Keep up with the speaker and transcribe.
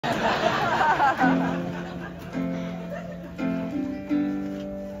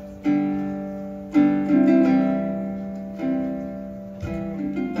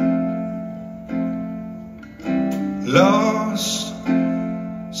lost,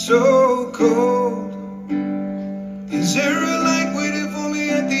 so cold. Is there a light waiting for me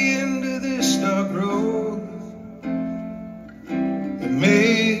at the end of this dark road? It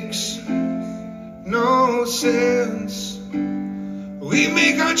makes no sense. We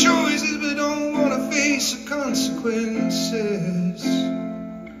make our choices but don't want to face the consequences.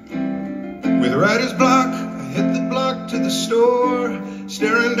 With writer's block, I hit the block to the store,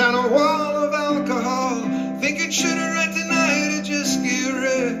 staring down a wall of alcohol, thinking should I write tonight or just get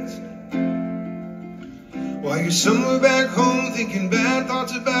wrecked? While you're somewhere back home thinking bad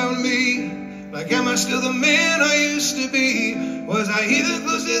thoughts about me, like am I still the man I used to be? Was I even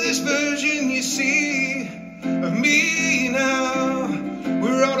close to this version you see of me now?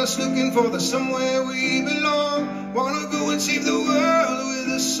 We're all just looking for the somewhere we belong, wanna go and save the world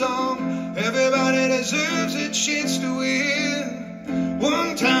with a song. Everybody deserves a chance to win.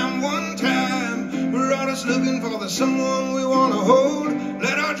 One time, we're all just looking for the someone we wanna hold.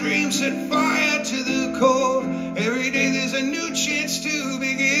 Let our dreams set fire to the cold. Every day there's a new chance to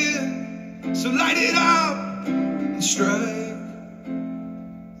begin. So light it up and strike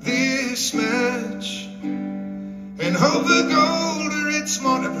this match, and hope for gold or it's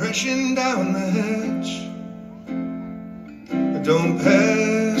more depression down the hatch. Don't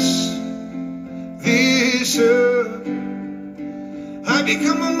pass this up. I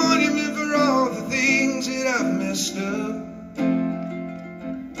become a monument for all the things that I've messed up.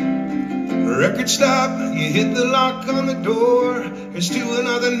 Record stop, you hit the lock on the door. Here's to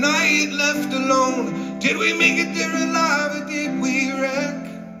another night left alone. Did we make it there alive or did we wreck?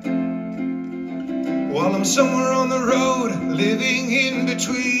 While I'm somewhere on the road, living in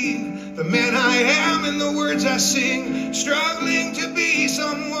between the man I am and the words I sing, struggling to be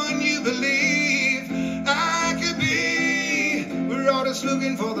someone you believe I could be. We're all just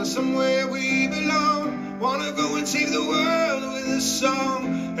looking for the somewhere we belong, wanna go and save the world with a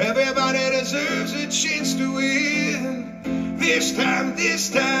song. Everybody deserves a chance to win. This time,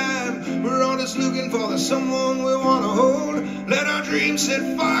 we're all just looking for the someone we wanna hold. Let our dreams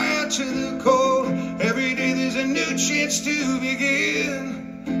set fire to the cold. Every day there's a new chance to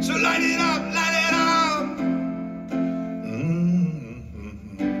begin. So light it up, light it up.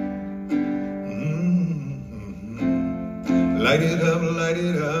 Light it up, light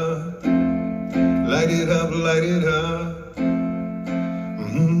it up. Light it up, light it up.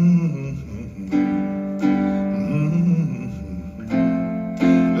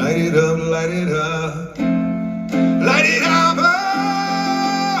 Light it up, light it up. Light it up, oh.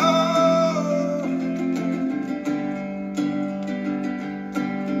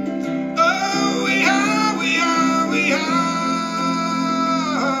 Oh, we are.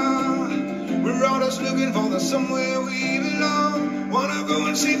 We're all just looking for the somewhere we belong, wanna go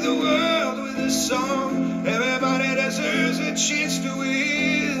and save the world with a song. Everybody deserves a chance to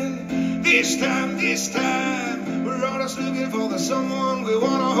win. This time, we're all just looking for the someone we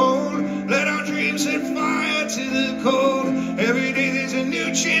wanna hold. Let our dreams set fire to the cold. Every day there's a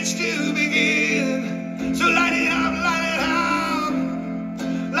new chance to begin.